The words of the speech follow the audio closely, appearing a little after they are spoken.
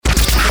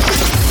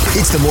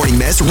It's the Morning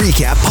Mess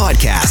Recap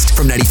Podcast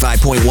from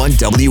 95.1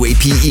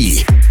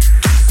 WAPE.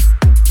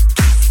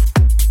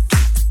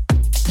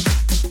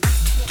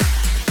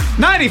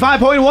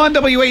 95.1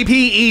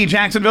 WAPE,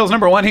 Jacksonville's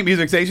number one hit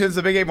music station. It's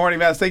the Big 8 Morning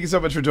Mess. Thank you so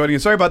much for joining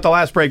us. Sorry about the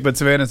last break, but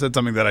Savannah said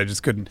something that I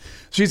just couldn't.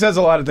 She says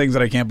a lot of things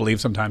that I can't believe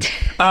sometimes.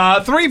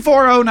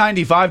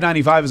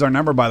 340-9595 is our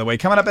number, by the way.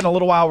 Coming up in a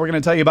little while, we're going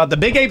to tell you about the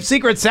Big 8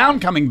 secret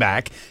sound coming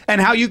back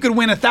and how you could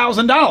win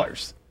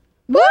 $1,000.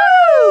 Woo!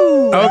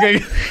 Okay.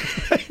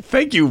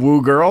 Thank you,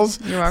 woo girls.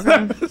 You're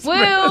welcome.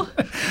 Woo!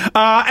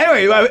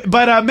 Anyway,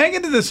 but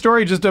Meghan did this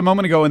story just a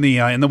moment ago in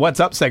the What's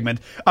Up segment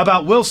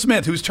about Will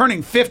Smith, who's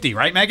turning 50,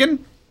 right, Meghan?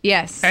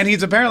 Yes. And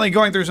he's apparently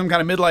going through some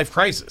kind of midlife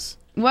crisis.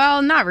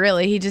 Well, not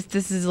really.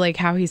 This is like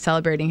how he's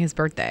celebrating his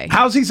birthday.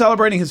 How's he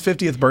celebrating his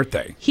 50th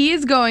birthday? He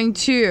is going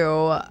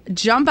to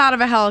jump out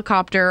of a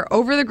helicopter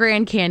over the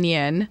Grand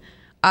Canyon,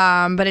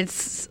 but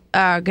it's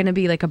going to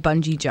be like a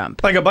bungee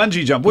jump. Like a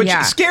bungee jump, which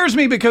scares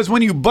me because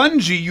when you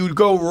bungee,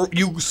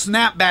 you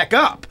snap back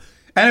up.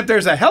 And if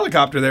there's a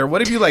helicopter there,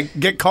 what if you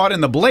get caught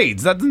in the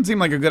blades? That doesn't seem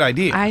like a good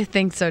idea. I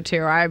think so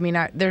too. I mean,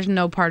 there's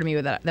no part of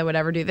me that would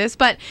ever do this,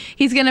 but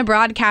he's going to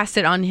broadcast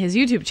it on his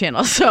YouTube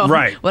channel. So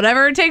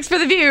whatever it takes for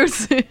the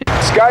views.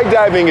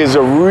 Skydiving is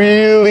a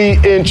really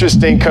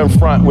interesting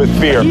confront with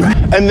fear.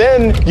 And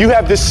then you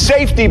have this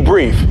safety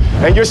brief,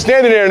 and you're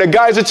standing there, and the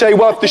guys will tell you,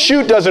 well, if the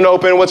chute doesn't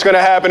open, what's going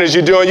to happen is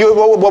you're doing,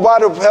 well, why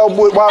the hell,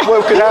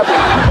 what could happen?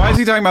 Why is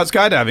he talking about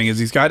skydiving? Is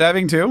he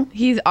skydiving too?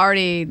 He's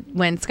already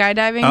went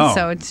skydiving,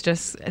 so it's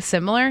just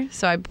similar,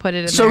 so I put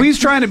it in So there. he's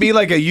trying to be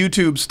like a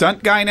YouTube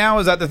stunt guy now?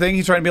 Is that the thing?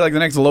 He's trying to be like the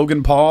next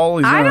Logan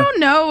Paul? I don't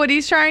know what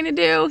he's trying to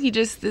do.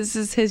 This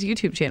is his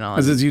YouTube channel.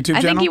 Is his YouTube channel?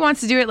 I think he wants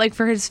to do it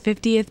for his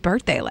 50th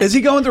birthday. Is he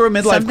going through a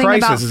midlife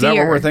crisis? Is that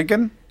what we're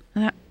thinking?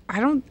 I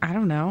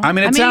don't know. I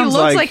mean, he sounds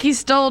looks like he's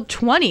still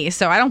 20,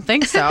 so I don't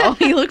think so.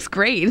 He looks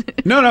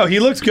great. No, he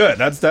looks good.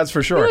 That's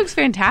for sure. He looks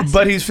fantastic.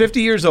 But he's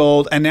 50 years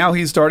old, and now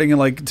he's starting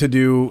to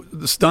do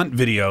stunt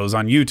videos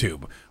on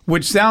YouTube,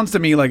 which sounds to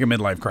me like a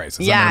midlife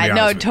crisis. Yeah,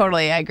 no,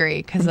 totally, I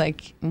agree. Because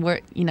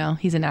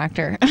he's an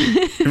actor.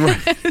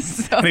 Right.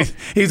 So.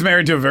 He's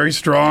married to a very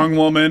strong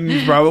woman.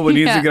 He probably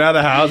needs to get out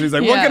of the house. He's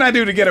like, what can I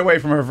do to get away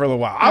from her for a little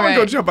while? I'm gonna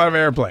go jump out of an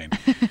airplane.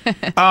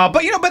 But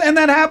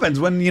that happens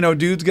when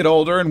dudes get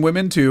older and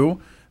women too.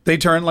 They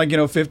turn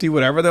 50,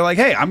 whatever. They're like,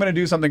 hey, I'm gonna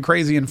do something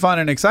crazy and fun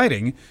and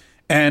exciting,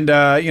 and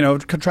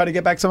try to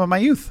get back some of my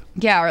youth.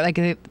 Yeah,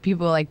 or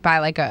people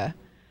buy a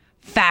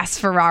fast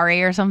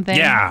Ferrari or something.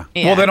 Yeah.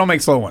 Well, they don't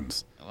make slow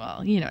ones.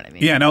 Well, you know what I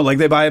mean. Yeah, no,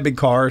 they buy a big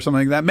car or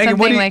something like that. Meghan,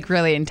 something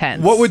really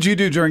intense. What would you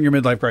do during your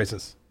midlife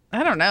crisis?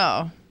 I don't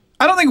know.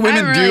 I don't think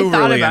women do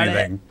really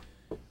anything.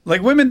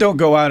 Women don't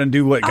go out and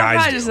do what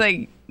guys do. Just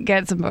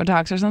get some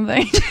Botox or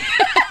something.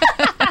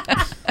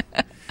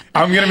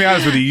 I'm going to be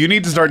honest with you. You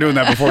need to start doing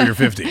that before you're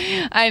 50.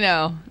 I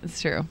know.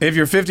 It's true. If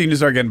you're 50 and you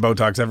start getting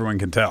Botox, everyone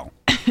can tell.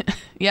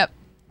 Yep.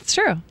 It's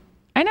true.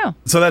 I know.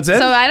 So that's it?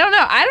 So I don't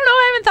know. I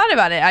haven't thought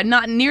about it. I'm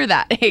not near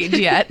that age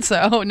yet,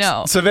 so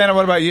no. Savannah,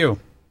 what about you?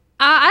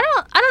 I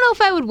don't know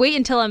if I would wait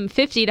until I'm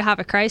 50 to have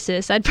a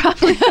crisis. I'll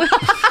probably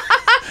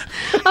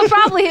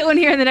hit one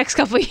here in the next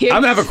couple of years.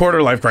 I'm going to have a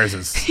quarter life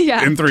crisis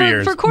in 3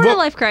 years. For quarter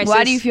life crisis.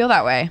 Why do you feel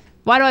that way?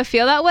 Why do I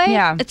feel that way?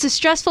 Yeah. It's a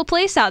stressful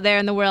place out there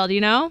in the world,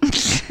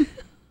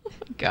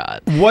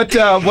 God. What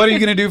are you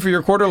going to do for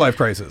your quarter life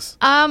crisis?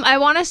 I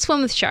want to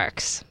swim with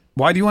sharks.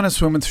 Why do you want to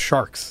swim with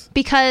sharks?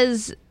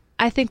 Because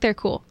I think they're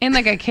cool. In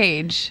a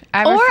cage.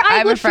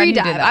 I would free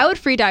dive. I would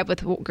free dive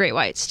with great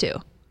whites too.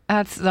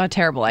 That's a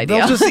terrible idea.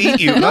 They'll just eat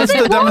you. That's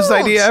the dumbest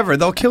idea ever.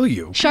 They'll kill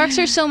you. Sharks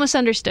are so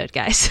misunderstood,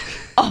 guys.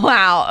 Oh,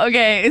 wow.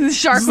 Okay. It's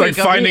Shark Week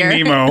over Finding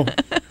here. Nemo,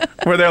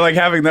 where they're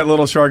having that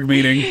little shark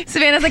meeting.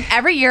 Savannah's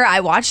every year I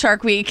watch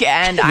Shark Week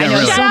and I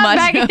know so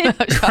much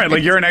about sharks.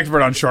 Right, you're an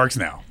expert on sharks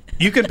now.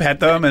 You can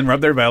pet them and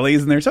rub their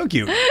bellies, and they're so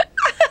cute.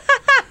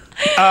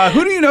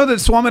 Who do you know that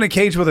swam in a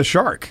cage with a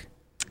shark?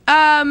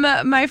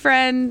 My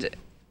friend.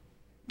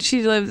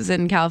 She lives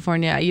in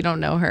California. You don't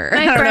know her.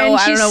 My friend,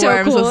 she's so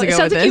where cool. I'm supposed to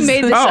go with this. You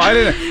made this I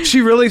didn't.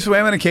 She really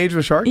swam in a cage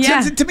with sharks?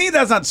 Yeah. To me,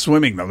 that's not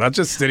swimming, though. That's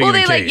just sitting in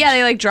a cage.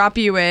 They drop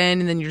you in,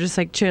 and then you're just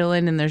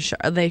chilling, and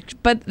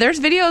but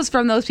there's videos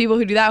from those people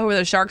who do that where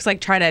the sharks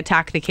try to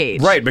attack the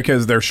cage. Right,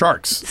 because they're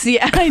sharks. See,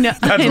 I know.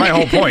 That's my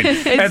whole point.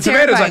 And Savannah's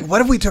terrifying. what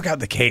if we took out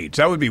the cage?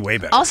 That would be way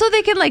better. Also,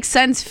 they can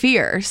sense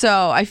fear.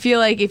 So I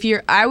feel if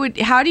you're, how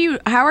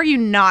are you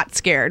not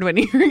scared when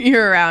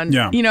you're around?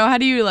 Yeah. How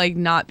do you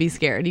not be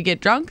scared? You get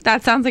drunk?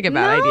 That sounds like a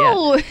bad idea.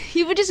 No,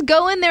 you would just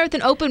go in there with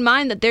an open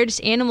mind that they're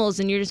just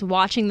animals and you're just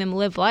watching them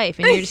live life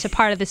and you're just a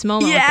part of this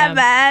moment with them.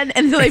 Man.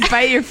 Until they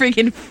bite your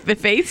freaking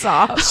face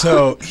off.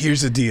 So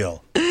here's the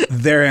deal.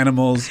 They're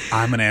animals.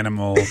 I'm an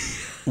animal.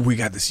 We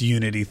got this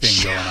unity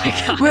thing going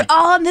on. We're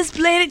all on this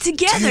planet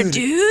together,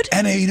 dude.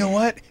 And you know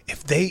what?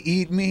 If they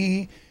eat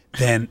me,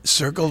 then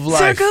circle of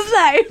life. Circle of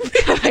life.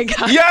 Oh my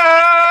God.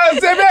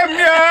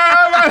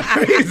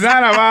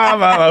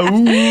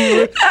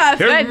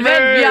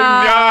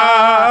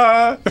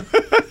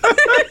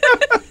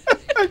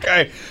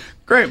 Okay,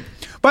 great.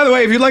 By the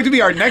way, if you'd like to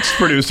be our next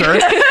producer,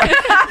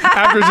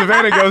 after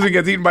Savannah goes and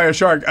gets eaten by a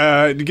shark,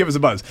 give us a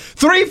buzz.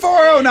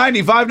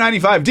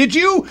 340-9595. Did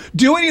you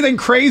do anything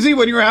crazy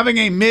when you were having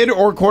a mid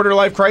or quarter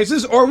life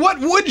crisis? Or what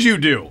would you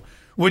do?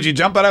 Would you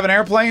jump out of an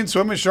airplane,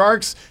 swim with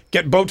sharks,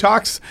 get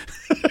Botox?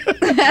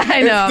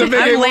 I know. It's the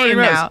Big I'm A Morning lame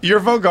Mess. now. Your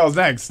phone call's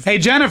next. Hey,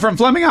 Jenna from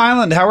Fleming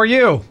Island. How are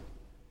you?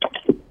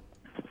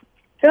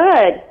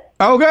 Good.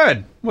 Oh,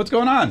 good. What's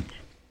going on?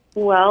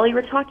 Well, you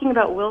were talking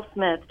about Will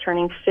Smith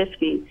turning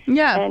 50.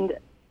 Yeah. And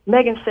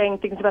Meghan saying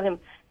things about him,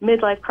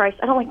 midlife crisis.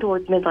 I don't like the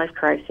words midlife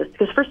crisis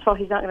because, first of all,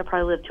 he's not going to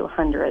probably live to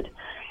 100.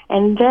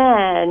 And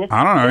then...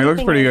 I don't know. He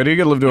looks pretty good. He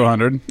could live to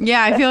 100.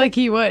 Yeah, I feel like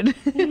he would.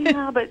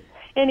 Yeah, but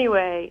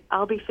anyway,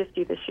 I'll be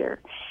 50 this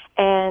year.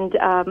 And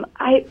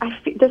I'd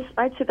say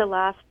the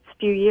last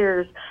few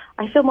years,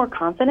 I feel more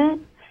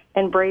confident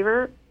and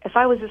braver. If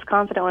I was this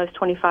confident when I was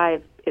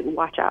 25,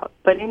 watch out.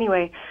 But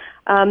anyway...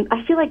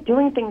 I feel like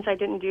doing things I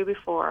didn't do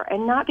before,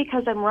 and not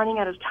because I'm running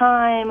out of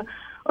time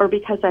or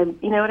because I'm,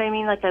 you know what I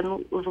mean, like I've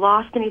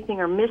lost anything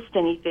or missed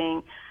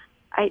anything.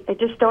 I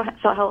just don't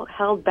feel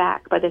held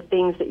back by the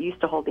things that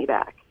used to hold me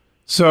back.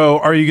 So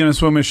are you going to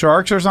swim with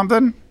sharks or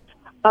something?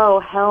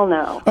 Oh, hell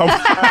no. Oh.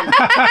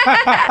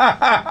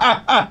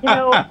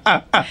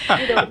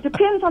 It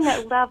depends on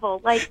that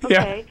level. Like,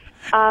 okay. Yeah.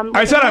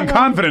 I said I'm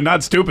confident,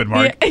 not stupid,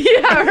 Mark.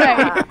 Yeah,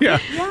 right. Yeah,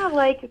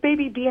 like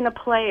maybe be in a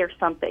play or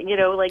something,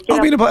 like...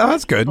 be in a play. Oh,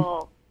 that's good.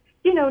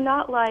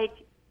 Not like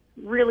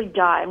really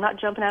die. I'm not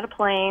jumping out of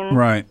planes.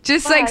 Right.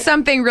 Just like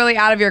something really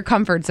out of your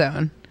comfort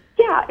zone.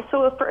 Yeah,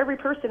 so for every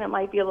person it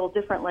might be a little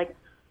different. Like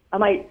I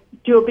might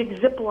do a big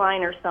zip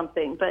line or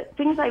something, but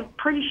things I'm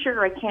pretty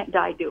sure I can't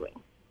die doing.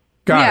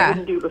 I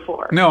didn't do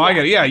before. No, I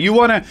get it. Yeah, you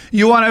want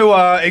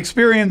to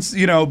experience,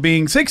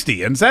 being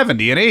 60 and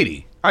 70 and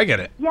 80. I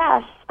get it.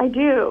 Yes, I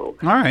do.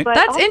 All right. But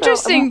That's also,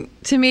 interesting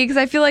to me because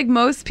I feel like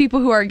most people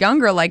who are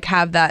younger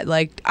have that,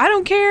 I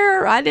don't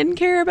care, I didn't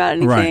care about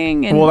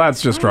anything. Right. And well,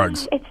 that's just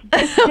drugs.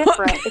 It's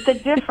different. It's a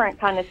different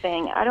kind of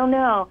thing. I don't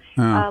know.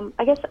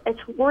 I guess it's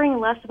worrying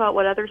less about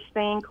what others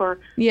think or...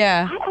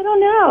 Yeah. I don't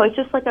know. It's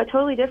just like a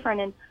totally different.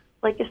 And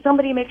like if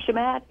somebody makes you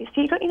mad,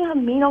 don't you know how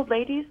mean old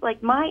ladies? Like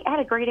I had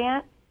a great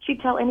aunt.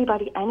 She'd tell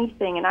anybody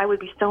anything, and I would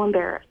be so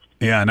embarrassed.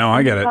 Yeah, no,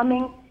 I get it.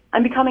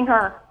 I'm becoming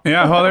her.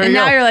 Yeah, well, there you and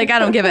go. now you're like, I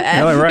don't give a F.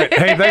 Yeah, right.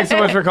 Hey, thanks so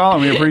much for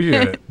calling. We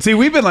appreciate it. See,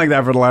 we've been like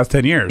that for the last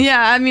 10 years.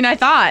 Yeah, I mean, I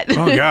thought.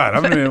 Oh, God.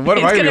 What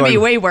am I going to be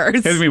way worse.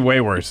 It's going to be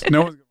way worse.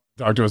 No one's going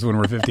to talk to us when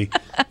we're 50.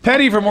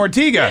 Petty from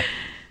Ortega.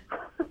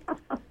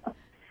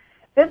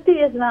 50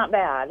 is not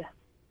bad.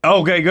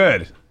 Okay,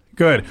 good.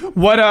 Good.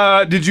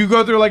 What, did you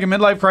go through like a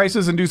midlife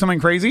crisis and do something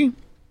crazy?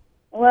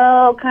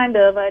 Well, kind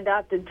of. I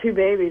adopted 2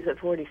 babies at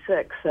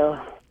 46, so...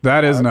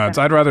 That is nuts.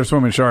 I'd rather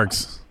swim with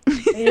sharks.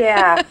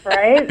 Yeah,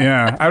 right?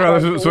 Yeah, I'd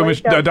rather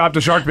adopt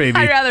a shark baby.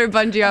 I'd rather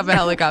bungee off a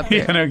helicopter.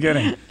 Yeah, no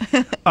kidding.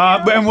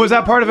 And was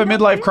that part of a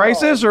midlife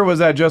crisis, or was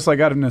that just like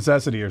out of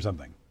necessity or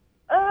something?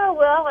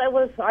 Well, it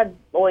was. I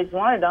always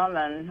wanted them,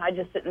 and I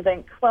just didn't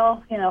think,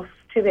 2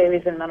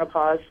 babies in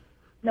menopause,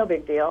 no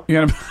big deal.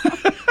 Yeah.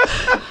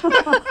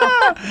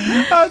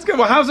 Oh, that's good.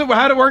 Well,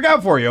 how'd it work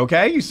out for you?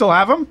 Okay, you still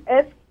have them?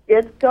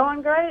 It's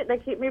going great. They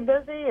keep me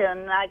busy,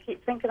 and I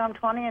keep thinking I'm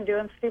 20 and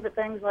doing stupid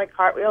things like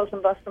cartwheels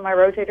and busting my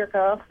rotator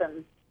cuff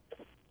and,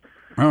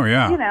 oh,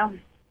 yeah.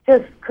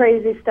 Just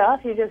crazy stuff.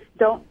 You just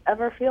don't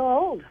ever feel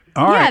old.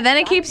 All right. Then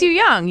it keeps you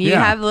young. You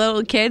have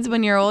little kids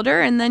when you're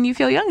older, and then you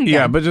feel young again.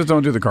 Yeah, but just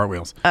don't do the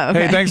cartwheels. Oh,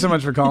 okay. Hey, thanks so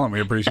much for calling. We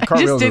appreciate it.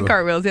 I just did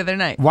cartwheels the other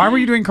night. Why were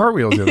you doing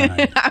cartwheels the other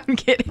night? I'm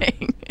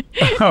kidding.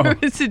 Oh.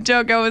 It was a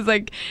joke. I was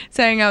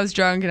saying I was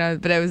drunk,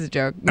 but it was a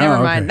joke.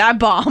 Never mind. That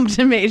bombed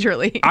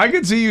majorly. I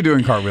could see you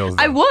doing cartwheels,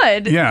 though. I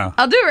would. Yeah.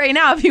 I'll do it right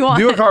now if you want.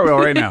 Do a cartwheel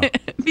right now.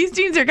 These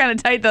jeans are kind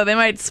of tight, though. They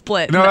might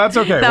split. No, that's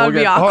okay. That would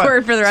be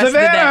awkward for the rest of the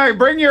day. Savannah,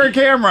 bring your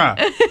camera.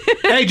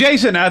 Hey,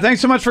 Jason,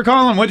 thanks so much for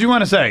calling. What do you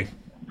want to say?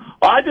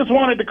 Well, I just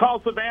wanted to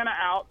call Savannah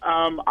out.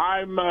 I'm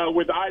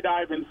with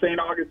iDive in St.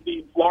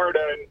 Augustine, Florida,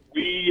 and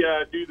we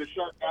do the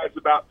shark dives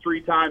about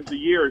 3 times a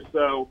year.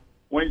 So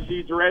when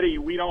she's ready,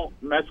 we don't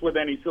mess with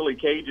any silly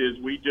cages.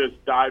 We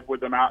just dive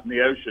with them out in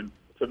the ocean.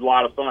 It's a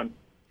lot of fun.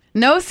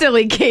 No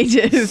silly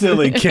cages.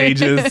 Silly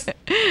cages.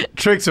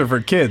 Tricks are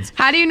for kids.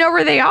 How do you know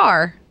where they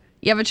are?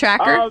 You have a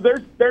tracker?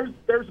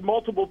 There's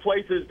multiple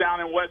places down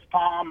in West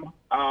Palm.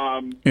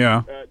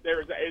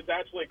 It's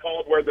actually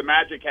called Where the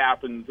Magic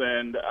Happens,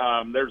 and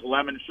there's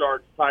lemon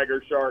sharks,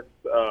 tiger sharks,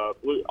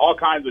 all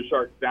kinds of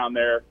sharks down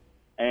there,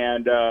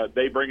 and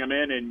they bring them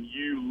in, and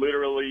you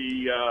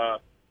literally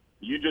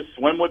you just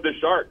swim with the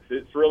sharks.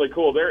 It's really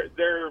cool. They're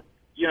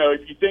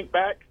if you think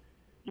back,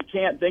 you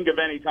can't think of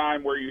any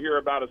time where you hear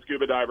about a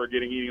scuba diver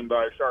getting eaten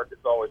by a shark.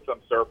 It's always some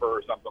surfer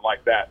or something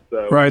like that.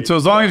 So right. So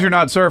as long as you're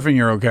not surfing,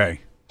 you're okay.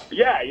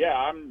 Yeah.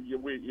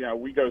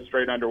 We go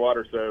straight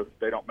underwater, so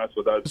they don't mess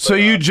with us. So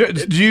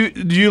but, do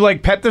you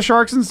like pet the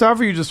sharks and stuff,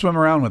 or you just swim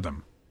around with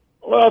them?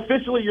 Well,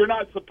 officially you're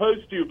not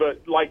supposed to,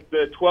 but like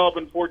the 12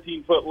 and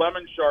 14 foot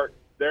lemon sharks,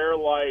 they're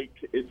like,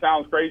 it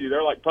sounds crazy,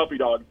 they're like puppy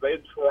dogs.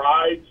 They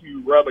try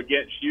to rub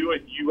against you,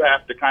 and you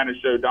have to kind of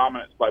show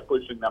dominance by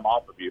pushing them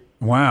off of you.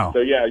 Wow.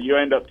 So, yeah, you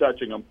end up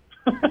touching them.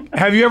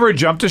 Have you ever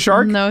jumped a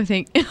shark? No,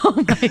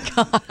 oh my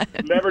God.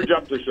 Never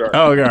jumped a shark.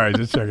 Oh, all right,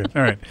 just checking.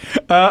 All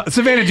right.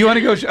 Savannah, do you want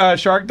to go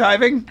shark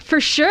diving? For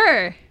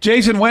sure.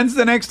 Jason, when's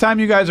the next time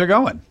you guys are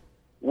going?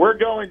 We're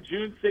going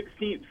June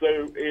 16th,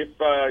 so if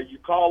you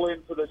call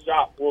into the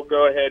shop, we'll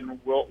go ahead and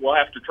we'll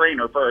have to train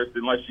her first,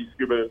 unless she's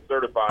scuba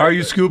certified. Are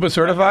you scuba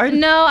certified?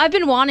 No, I've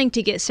been wanting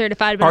to get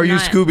certified, but Are you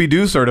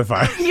Scooby-Doo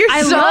certified? You're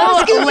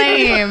so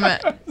lame.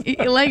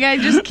 Like, I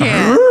just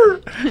can't.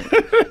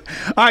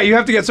 All right, you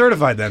have to get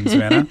certified then,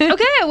 Savannah.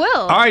 Okay, I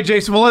will. All right,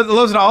 Jason, well,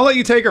 listen, I'll let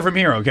you take her from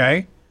here,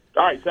 okay?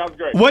 All right, sounds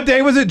great. What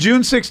day was it,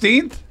 June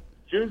 16th?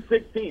 June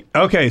 16th.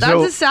 Okay,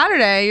 That's a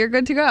Saturday. You're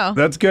good to go.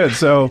 That's good.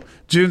 So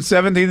June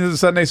 17th is a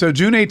Sunday. So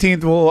June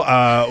 18th,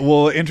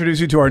 we'll introduce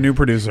you to our new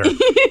producer.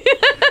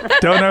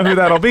 Don't know who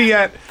that'll be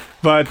yet,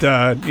 but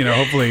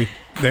hopefully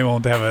they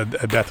won't have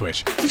a death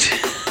wish.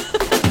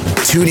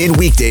 Tune in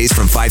weekdays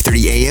from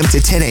 5:30 a.m. to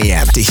 10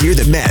 a.m. to hear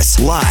the mess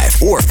live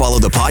or follow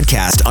the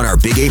podcast on our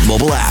Big 8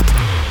 mobile app.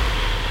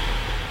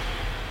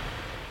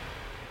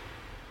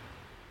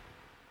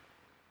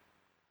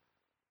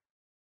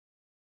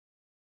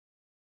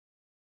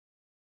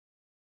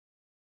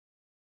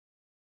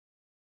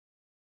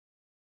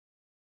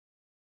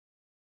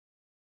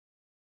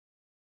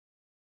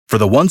 For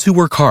the ones who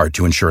work hard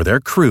to ensure their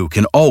crew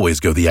can always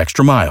go the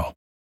extra mile,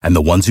 and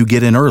the ones who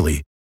get in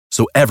early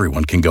so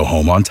everyone can go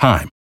home on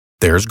time,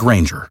 there's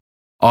Grainger,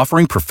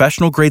 offering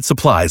professional-grade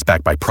supplies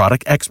backed by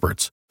product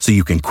experts so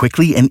you can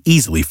quickly and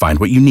easily find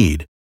what you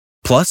need.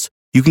 Plus,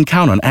 you can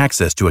count on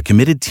access to a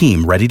committed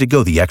team ready to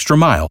go the extra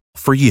mile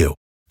for you.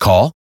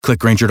 Call, click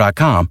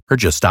Grainger.com, or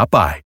just stop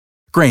by.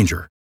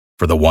 Grainger,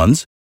 for the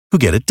ones who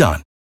get it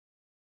done.